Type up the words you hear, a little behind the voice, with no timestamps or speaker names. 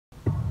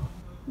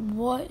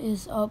What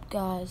is up,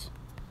 guys?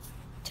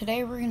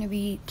 Today we're gonna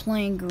be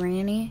playing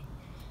Granny.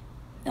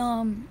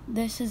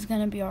 This is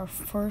gonna be our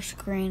first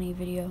Granny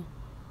video.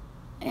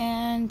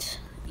 And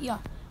yeah,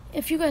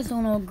 if you guys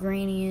don't know what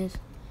Granny is,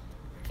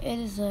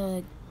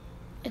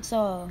 it's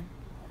a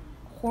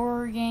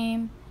horror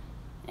game,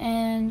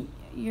 and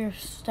you're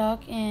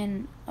stuck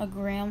in a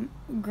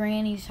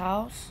granny's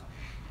house,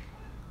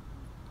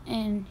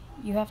 and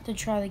you have to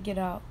try to get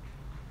out.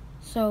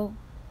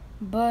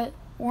 But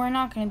we're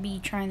not going to be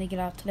trying to get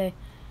out today.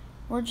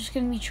 We're just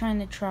going to be trying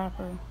to trap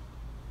her.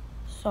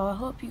 So I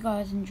hope you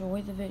guys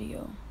enjoy the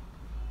video.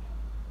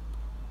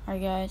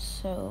 Alright guys,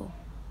 so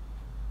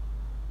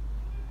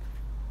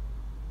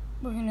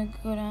we're going to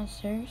go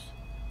downstairs.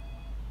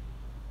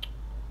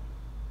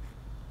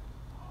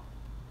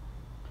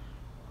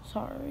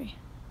 Sorry.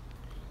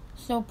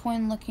 There's no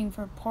point in looking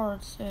for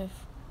parts if,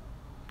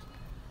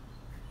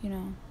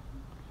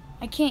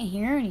 I can't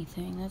hear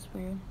anything. That's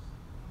weird.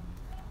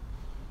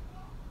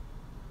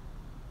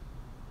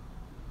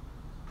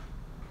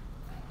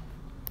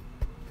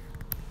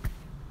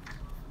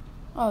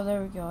 Oh,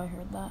 there we go. I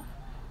heard that.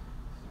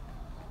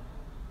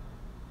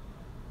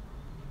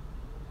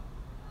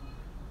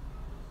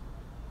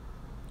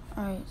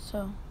 Alright,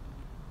 so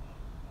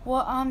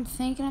what I'm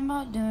thinking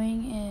about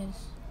doing is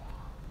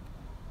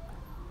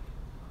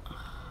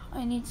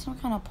I need some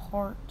kind of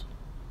part.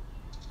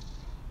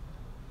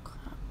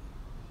 Crap.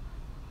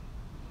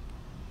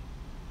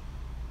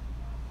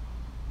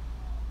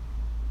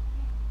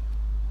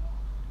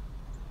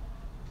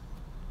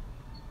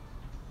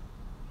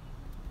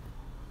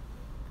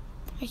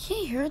 I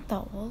can't hear it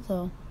that well,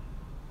 though.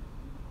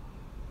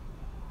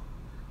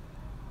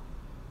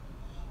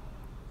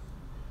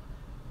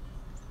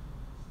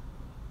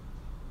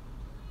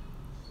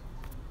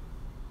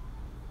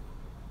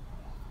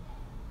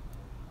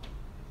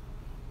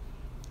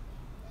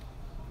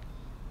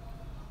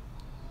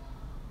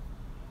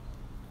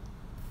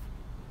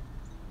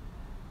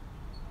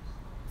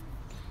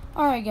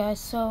 Alright guys,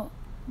 so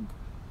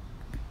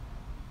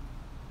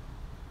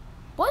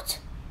what?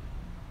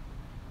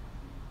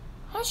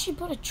 How did she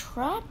put a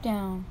trap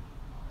down?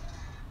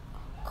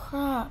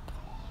 Crap.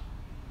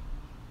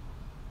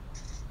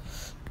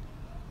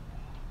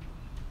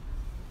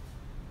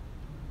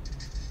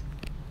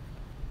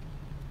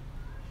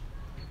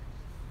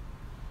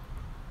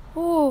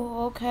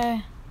 Oh,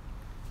 okay.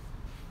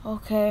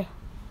 Okay.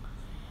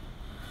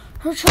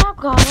 Her trap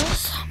got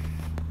us.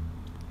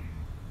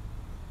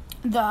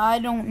 I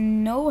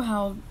don't know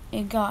how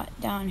it got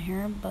down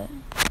here, but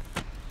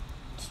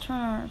let's turn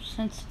our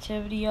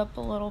sensitivity up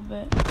a little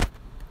bit.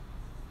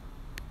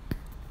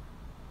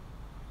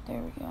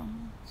 There we go.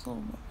 It's a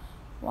little bit.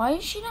 Why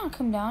did she not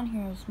come down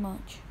here as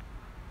much?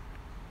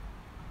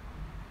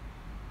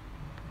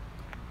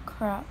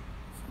 Crap.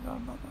 I forgot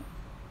about that.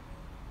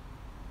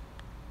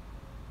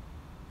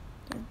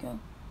 There we go.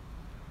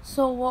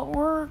 So what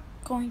we're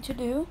going to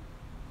do,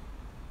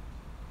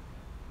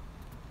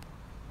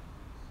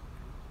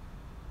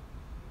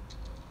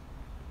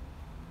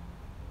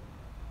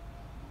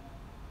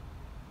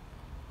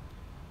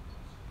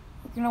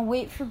 we're gonna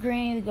wait for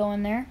Granny to go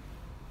in there.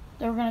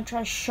 Then we're gonna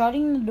try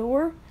shutting the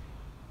door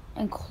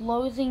and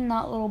closing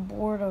that little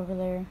board over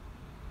there.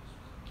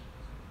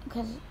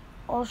 Because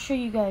I'll show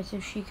you guys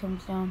if she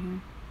comes down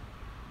here.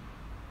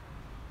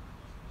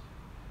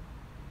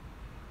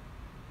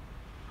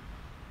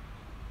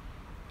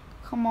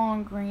 Come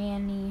on,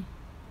 Granny.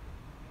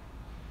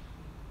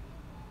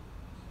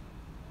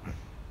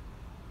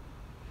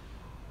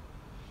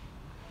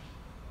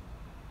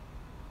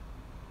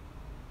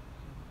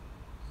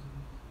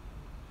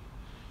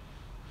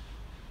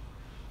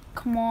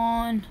 Come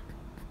on.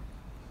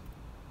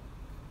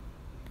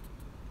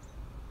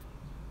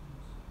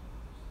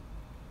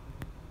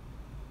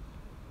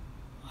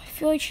 I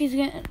feel like she's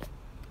gonna...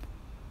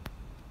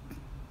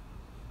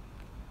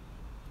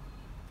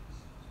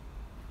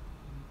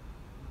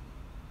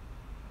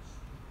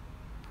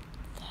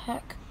 The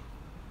heck?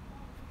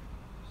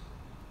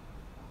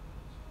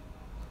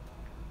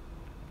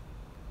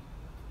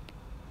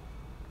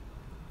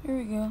 Here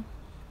we go.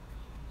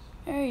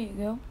 There you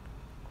go.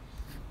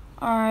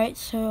 Alright,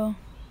 so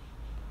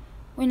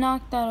we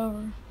knocked that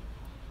over.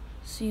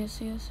 See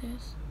us.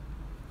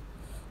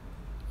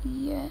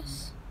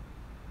 Yes.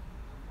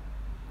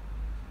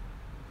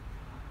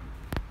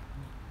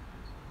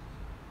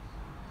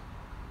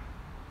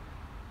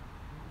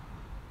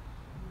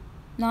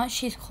 Now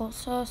she's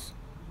close to us.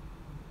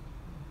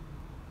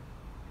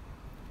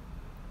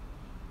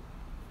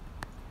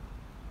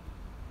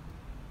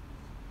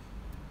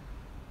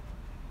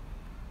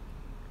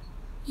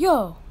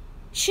 Yo,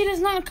 she does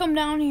not come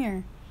down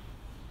here.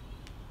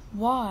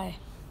 Why?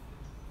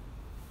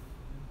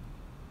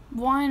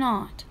 Why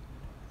not?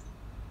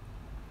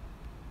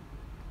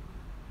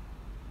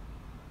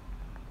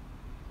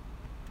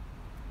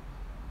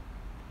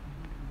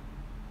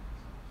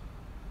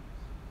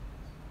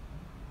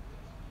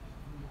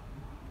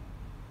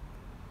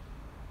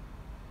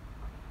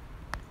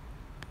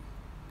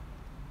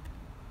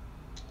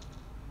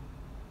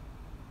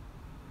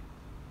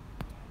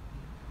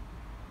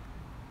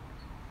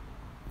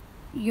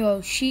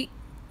 Yo, she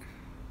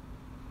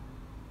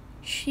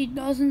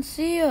doesn't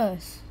see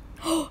us.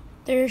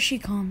 There she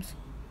comes.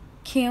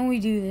 Can we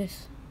do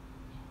this?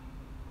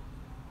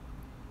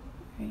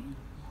 Right.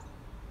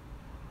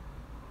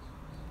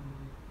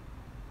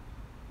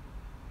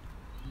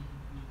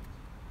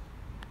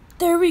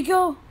 There we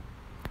go.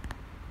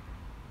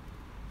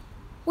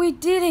 We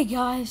did it,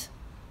 guys.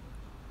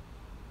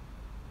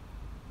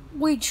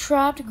 We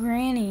trapped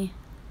Granny.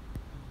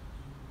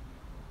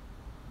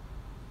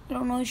 I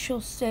don't know if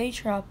she'll stay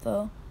trapped,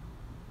 though.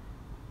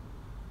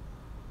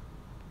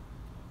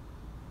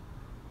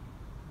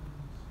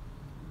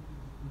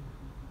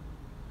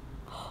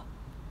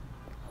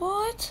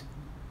 What?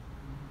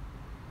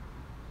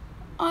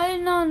 I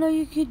did not know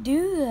you could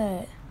do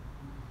that.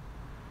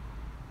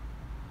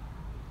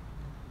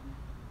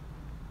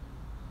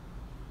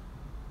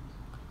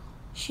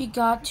 She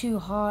got too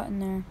hot in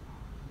there.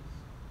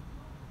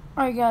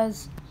 Alright,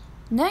 guys.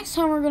 Next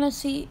time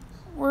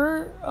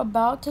we're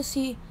about to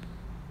see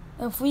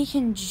if we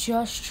can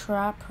just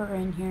trap her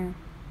in here.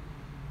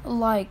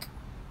 Like,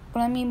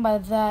 what I mean by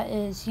that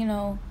is, you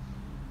know,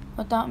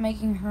 without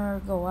making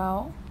her go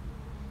out.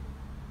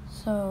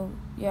 So,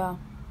 yeah.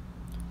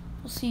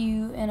 We'll see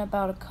you in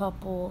about a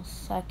couple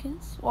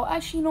seconds. Well,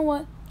 actually, you know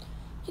what?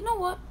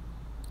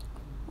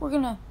 We're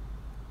gonna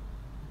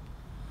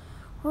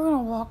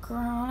walk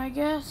around, I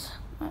guess.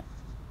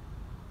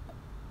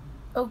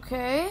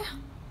 Okay.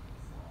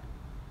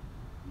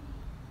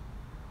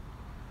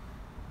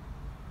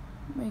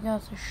 We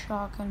got the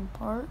shotgun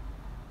part.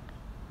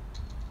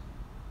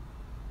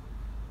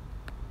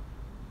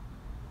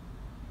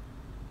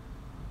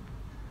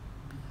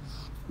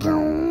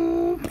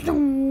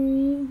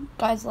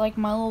 Guys, like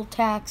my little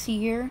taxi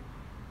here.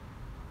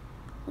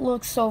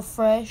 Looks so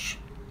fresh.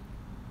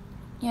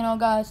 You know,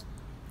 guys,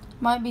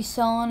 might be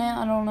selling it,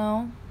 I don't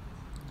know.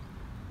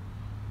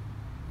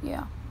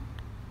 Yeah.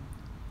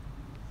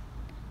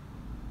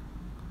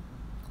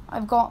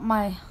 I've got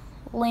my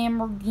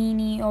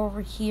Lamborghini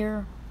over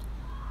here.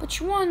 But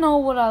you want to know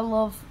what I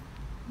love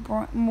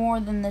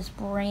more than this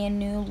brand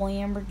new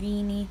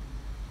Lamborghini?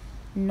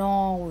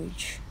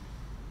 Knowledge.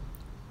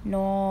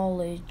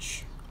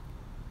 Knowledge.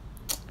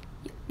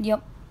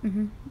 Yep.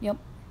 Yep.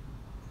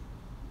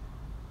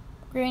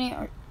 Granny,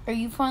 are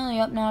you finally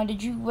up now?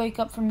 Did you wake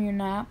up from your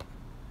nap?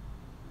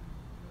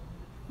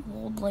 You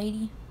old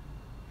lady.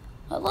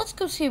 Let's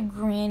go see if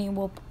Granny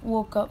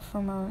woke up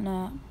from her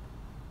nap.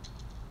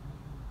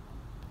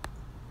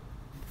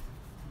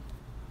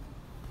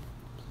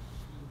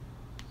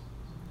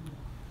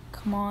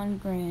 Come on,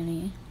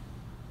 Granny.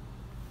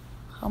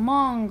 Come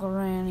on,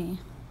 Granny.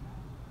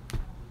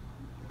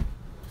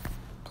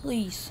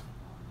 Please.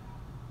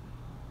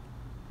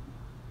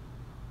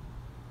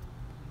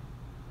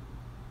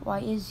 Why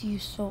is you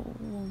so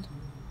old?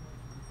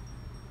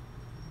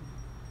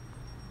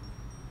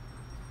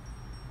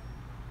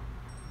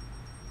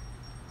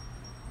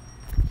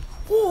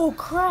 Oh,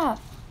 crap.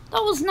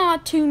 That was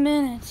not 2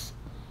 minutes.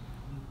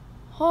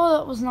 Oh,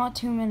 that was not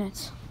 2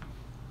 minutes.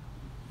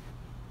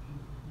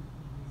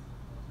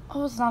 I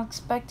was not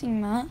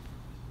expecting that.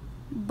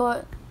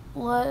 But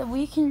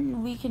we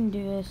can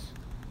do this.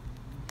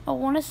 I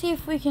want to see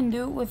if we can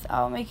do it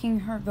without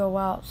making her go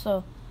out.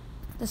 So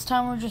this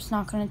time we're just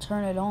not going to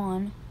turn it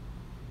on.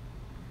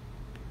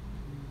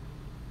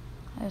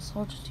 I guess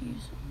I'll just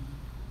use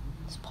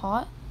this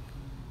pot.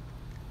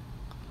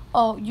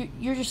 Oh,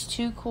 you're just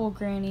too cool,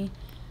 Granny.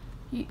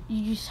 You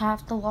just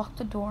have to lock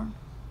the door.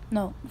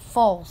 No,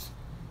 falls.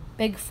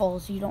 Big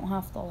falls. You don't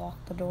have to lock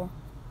the door.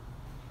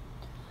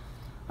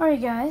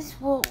 Alright, guys.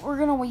 Well, we're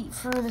going to wait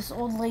for this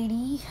old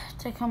lady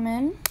to come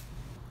in.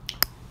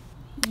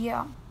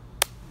 Yeah.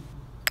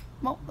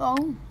 Well,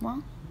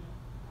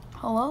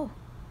 hello.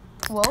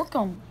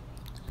 Welcome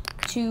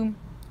to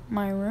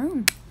my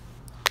room.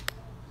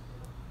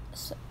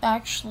 It's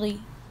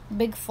actually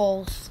Big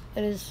Falls.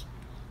 It is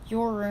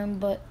your room,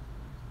 but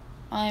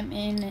I'm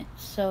in it,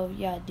 so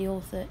yeah, deal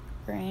with it,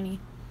 Granny.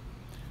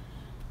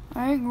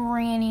 Alright,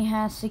 Granny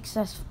has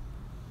successfully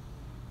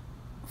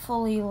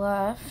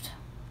left.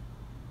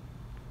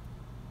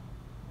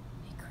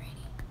 Hey, Granny.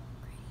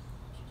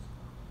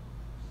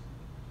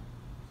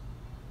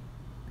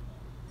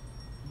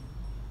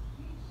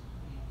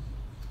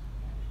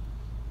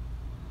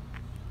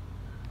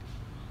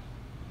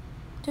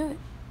 Do it.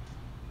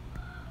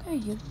 There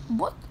you go.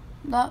 What?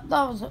 That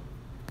was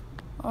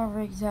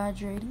over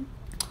exaggerating.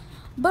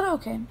 But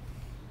okay.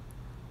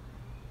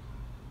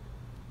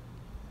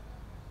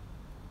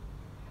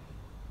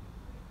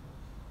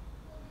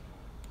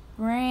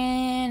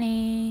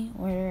 Granny,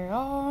 where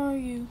are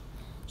you?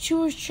 She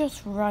was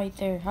just right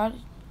there. How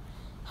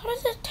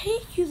does it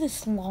take you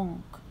this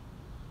long?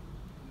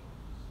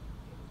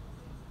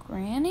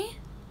 Granny?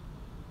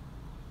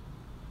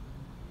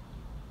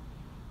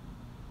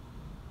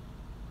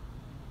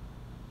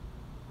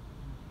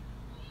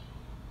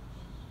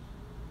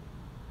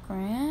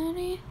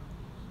 Granny?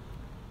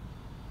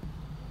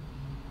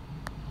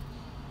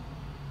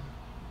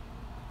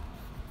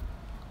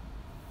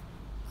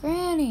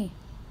 Granny?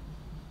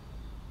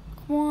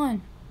 Come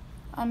on.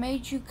 I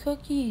made you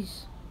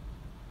cookies.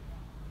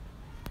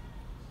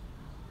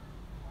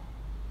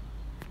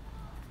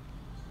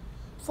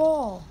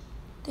 Fall.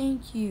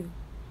 Thank you.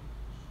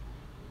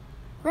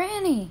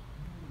 Granny.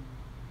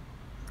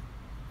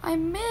 I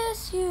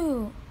miss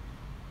you.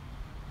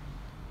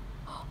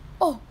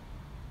 Oh,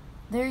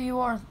 there you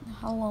are.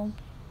 Hello.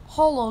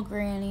 Hello,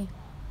 Granny.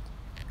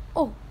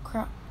 Oh,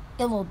 crap.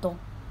 Illo dog.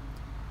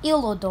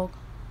 Illo dog.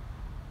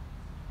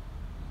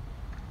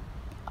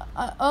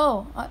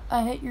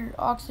 I hit your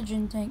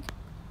oxygen tank.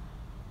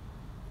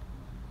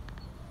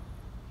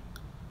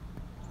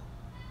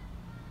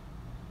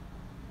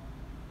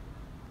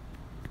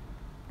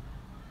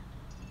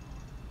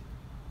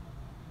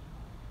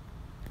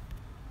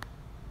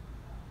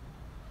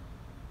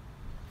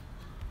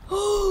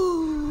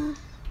 Oh,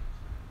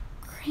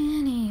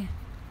 Granny.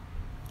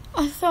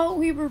 I thought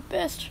we were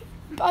besties.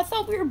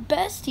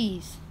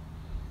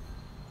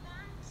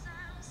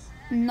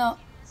 No.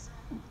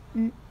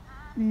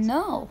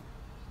 No.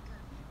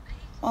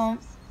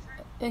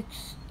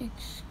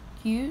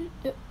 Excuse?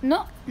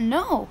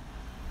 No.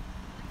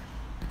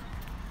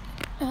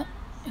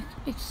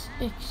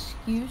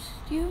 Excuse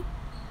you?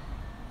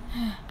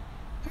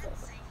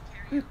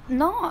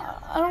 No,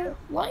 I don't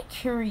like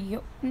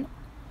karaoke.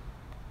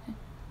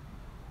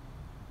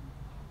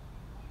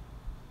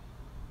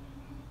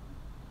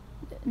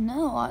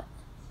 No,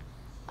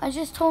 I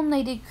just told them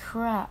they did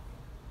crap.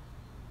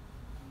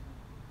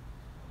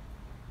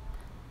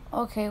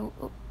 Okay,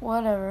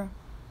 whatever.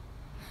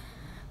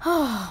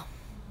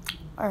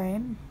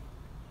 Alright.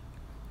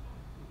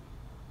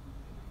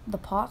 The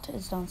pot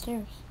is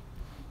downstairs.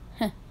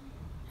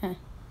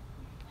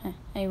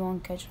 I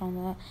won't catch on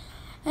to that.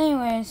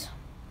 Anyways,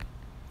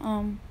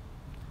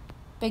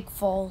 Big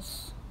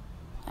Falls.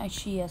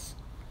 Actually, yes.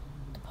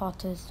 The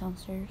pot is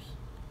downstairs.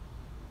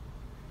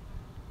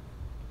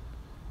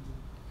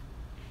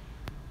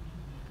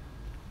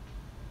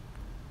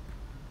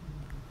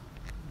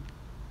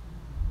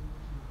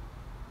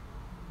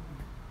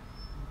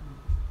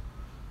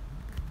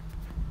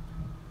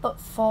 But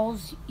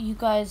Falls, you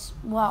guys,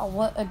 wow,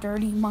 what a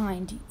dirty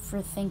mind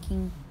for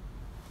thinking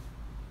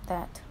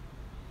that.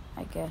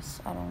 I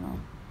guess, I don't know.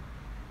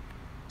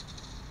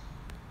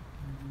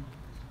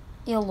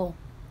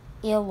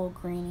 Illo,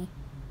 Granny.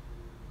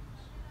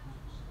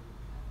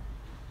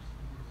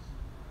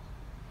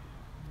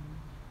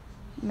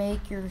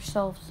 Make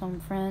yourself some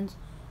friends,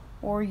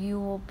 or you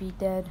will be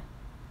dead.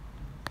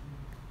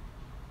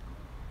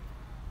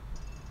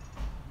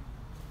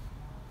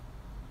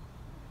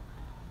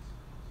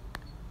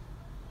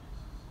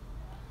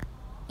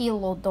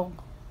 Illo dog.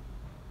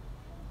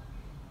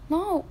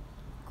 No.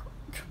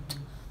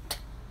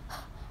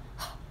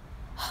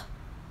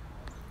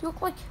 You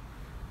look like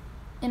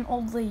an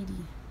old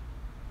lady.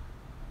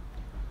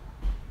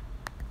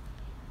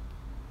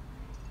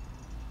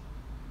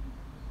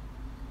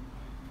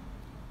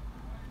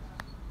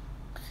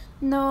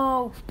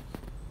 No.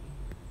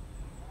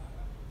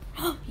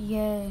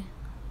 Yay.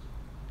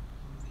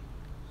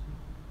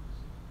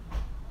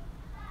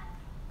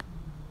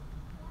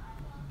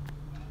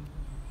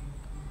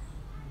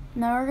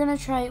 Now we're gonna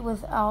try it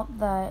without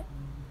that.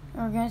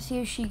 And we're gonna see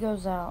if she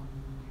goes out.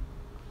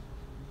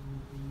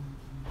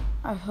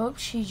 I hope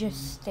she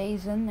just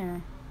stays in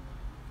there.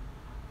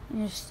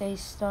 And just stays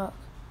stuck.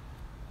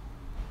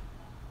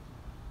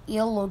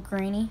 Illo,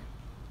 Granny.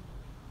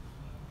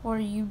 What are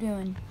you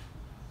doing?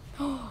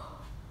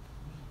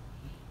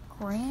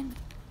 Gran?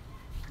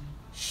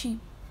 She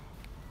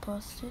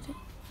busted it?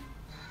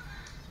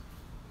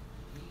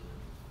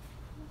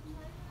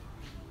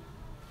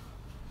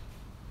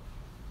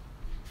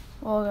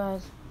 Well,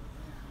 guys,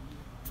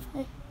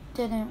 it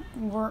didn't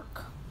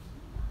work.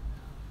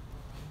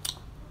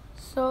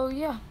 So,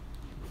 yeah.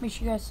 Make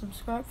sure you guys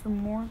subscribe for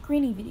more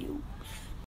Granny videos.